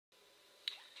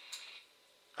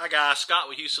Hi guys, Scott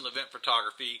with Houston Event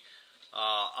Photography.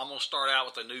 I'm going to start out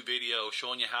with a new video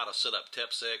showing you how to set up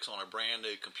Teps-X on a brand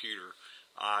new computer.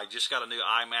 I just got a new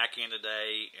iMac in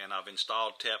today and I've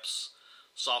installed Teps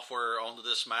software onto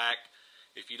this Mac.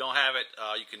 If you don't have it,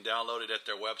 you can download it at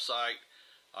their website.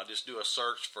 Just do a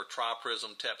search for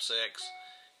Triprism Teps-X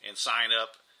and sign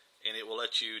up, and it will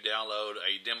let you download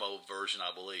a demo version, I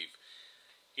believe.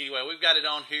 Anyway, we've got it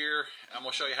on here. I'm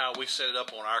going to show you how we set it up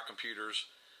on our computers.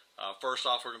 First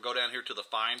off, we're going to go down here to the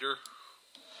Finder,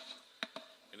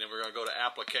 and then we're going to go to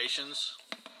Applications,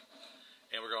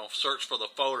 and we're going to search for the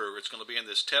folder. It's going to be in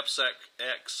this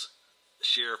Teps-X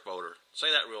Share folder.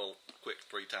 Say that real quick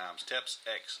 3 times,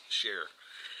 Teps-X Share.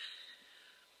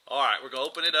 Alright, we're going to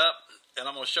open it up, and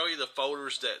I'm going to show you the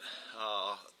folders that,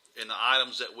 and the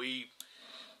items that we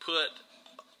put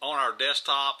on our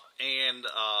desktop and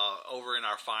over in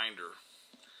our Finder.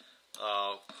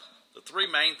 The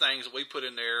 3 main things that we put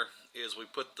in there is we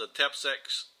put the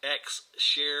Teps-X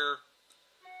Share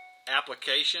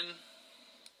application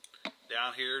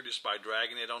down here just by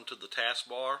dragging it onto the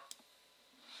taskbar.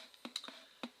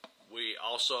 We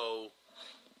also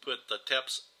put the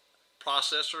Teps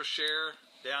Processor Share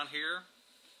down here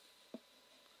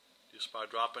just by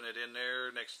dropping it in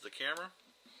there next to the camera.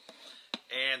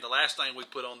 And the last thing we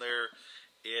put on there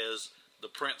is the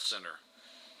Print Center,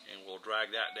 and we'll drag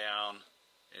that down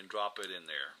and drop it in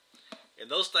there. And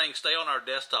those things stay on our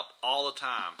desktop all the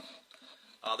time.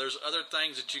 There's other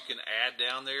things that you can add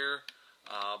down there,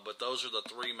 but those are the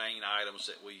 3 main items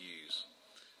that we use.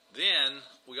 Then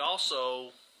we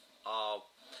also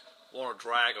want to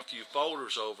drag a few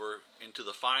folders over into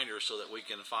the Finder so that we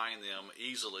can find them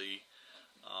easily.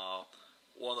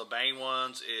 One of the main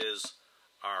ones is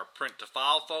our Print to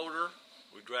File folder.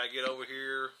 We drag it over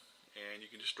here, and you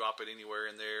can just drop it anywhere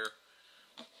in there.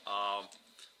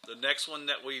 The next one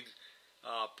that we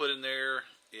put in there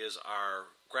is our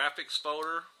Graphics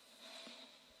folder,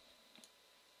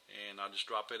 and I'll just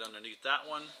drop it underneath that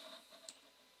one.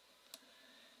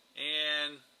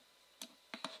 And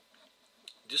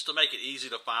just to make it easy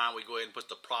to find, we go ahead and put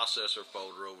the Processor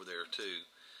folder over there too.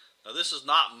 Now this is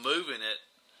not moving it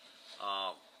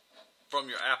from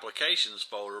your Applications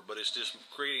folder, but it's just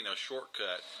creating a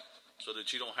shortcut so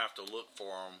that you don't have to look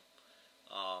for them.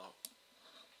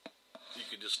 You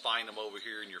can just find them over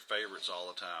here in your favorites all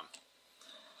the time.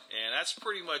 And that's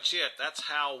pretty much it. That's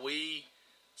how we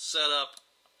set up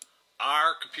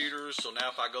our computers. So now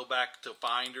if I go back to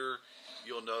Finder,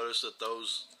 you'll notice that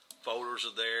those folders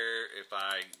are there. If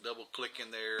I double click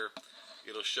in there,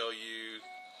 it'll show you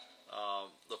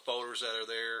the folders that are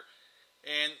there.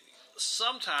 And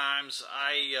sometimes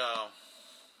I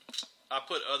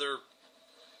put other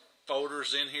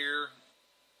folders in here,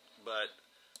 but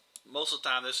most of the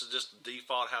time this is just the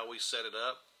default how we set it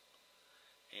up.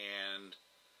 And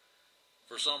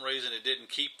for some reason it didn't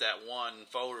keep that one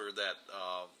folder, that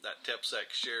that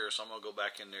Teps-X Share, so I'm going to go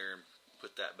back in there and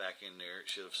put that back in there. It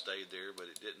should have stayed there, but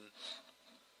it didn't.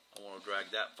 I want to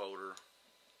drag that folder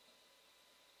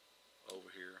over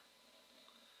here.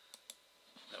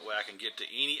 That way I can get to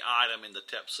any item in the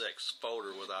Teps-X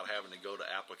folder without having to go to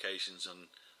Applications and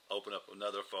open up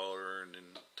another folder and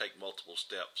then take multiple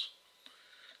steps.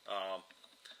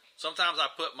 Sometimes I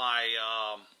put my,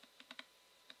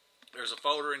 there's a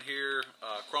folder in here,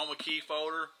 chroma key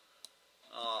folder.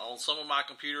 On some of my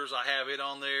computers I have it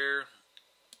on there.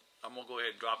 I'm going to go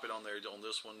ahead and drop it on there on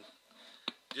this one,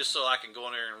 just so I can go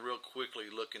in there and real quickly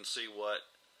look and see what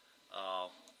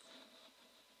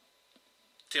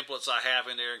templates I have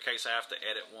in there in case I have to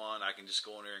edit one. I can just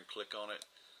go in there and click on it.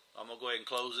 I'm going to go ahead and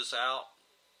close this out.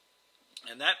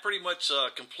 And that pretty much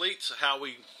completes how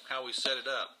we set it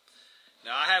up.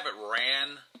 Now I haven't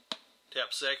ran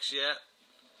Teps-X yet.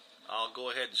 I'll go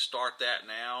ahead and start that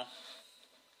now.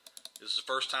 This is the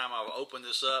first time I've opened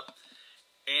this up,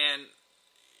 and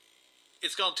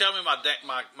it's going to tell me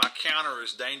my counter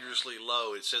is dangerously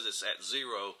low. It says it's at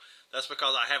 0. That's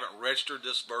because I haven't registered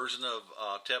this version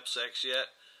of Teps-X yet.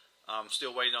 I'm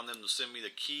still waiting on them to send me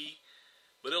the key,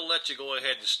 but it'll let you go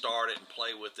ahead and start it and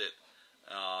play with it,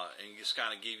 and just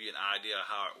kind of give you an idea of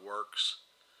how it works.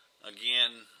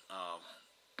 Again,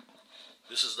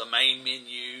 this is the main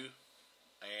menu,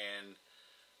 and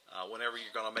whenever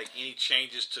you're going to make any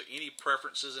changes to any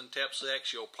preferences in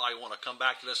Teps-X, you'll probably want to come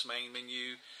back to this main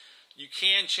menu. You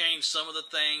can change some of the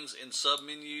things in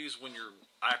sub-menus when you're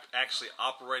actually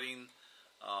operating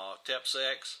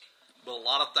Teps-X, but a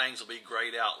lot of things will be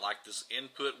grayed out, like this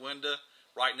input window.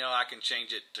 Right now I can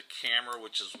change it to camera,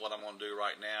 which is what I'm going to do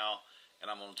right now, and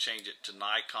I'm going to change it to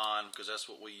Nikon because that's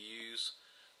what we use.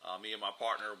 Me and my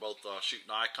partner both shoot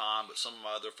Nikon, but some of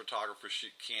my other photographers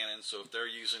shoot Canon, so if they're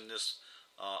using this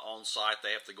on site.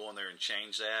 They have to go in there and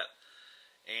change that.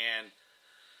 And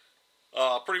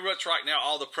pretty much right now,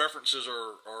 all the preferences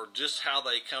are just how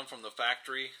they come from the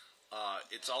factory.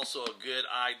 It's also a good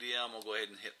idea. I'm going to go ahead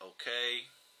and hit OK.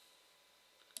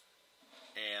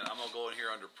 And I'm going to go in here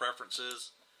under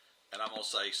Preferences, and I'm going to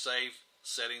say Save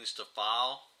Settings to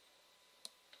File.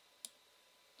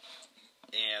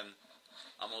 And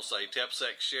I'm going to say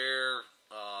Teps-X Share.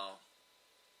 I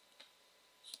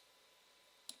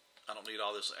don't need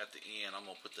all this at the end. I'm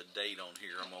going to put the date on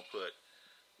here. I'm going to put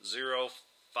 05.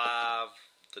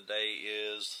 Today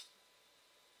is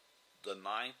the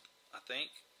 9th, I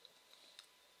think,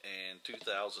 and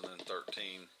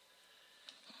 2013.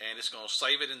 And it's going to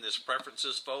save it in this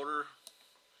Preferences folder.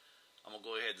 I'm going to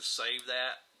go ahead and save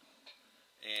that.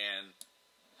 And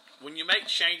when you make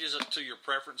changes to your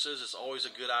preferences, it's always a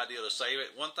good idea to save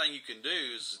it. One thing you can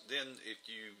do is then if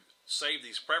you save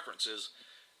these preferences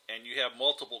and you have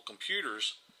multiple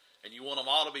computers and you want them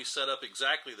all to be set up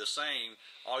exactly the same,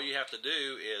 all you have to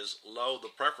do is load the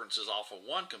preferences off of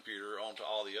one computer onto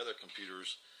all the other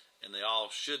computers, and they all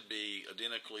should be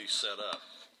identically set up.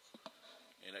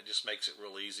 And it just makes it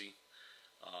real easy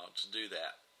to do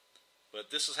that.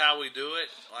 But this is how we do it.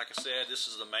 Like I said, this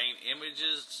is the main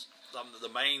images, the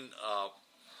main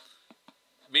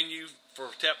menu for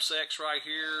Teps-X right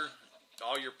here.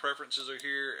 All your preferences are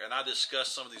here, and I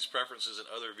discussed some of these preferences in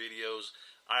other videos.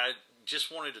 I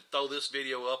just wanted to throw this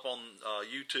video up on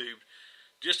YouTube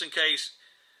just in case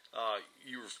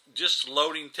you're just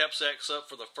loading Teps-X up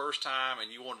for the first time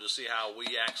and you wanted to see how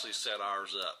we actually set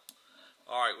ours up.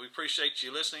 Alright, we appreciate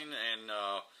you listening, and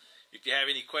if you have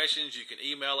any questions, you can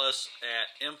email us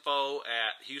at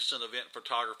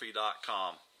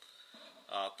info@houstoneventphotography.com.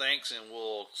 Thanks, and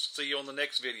we'll see you on the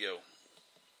next video.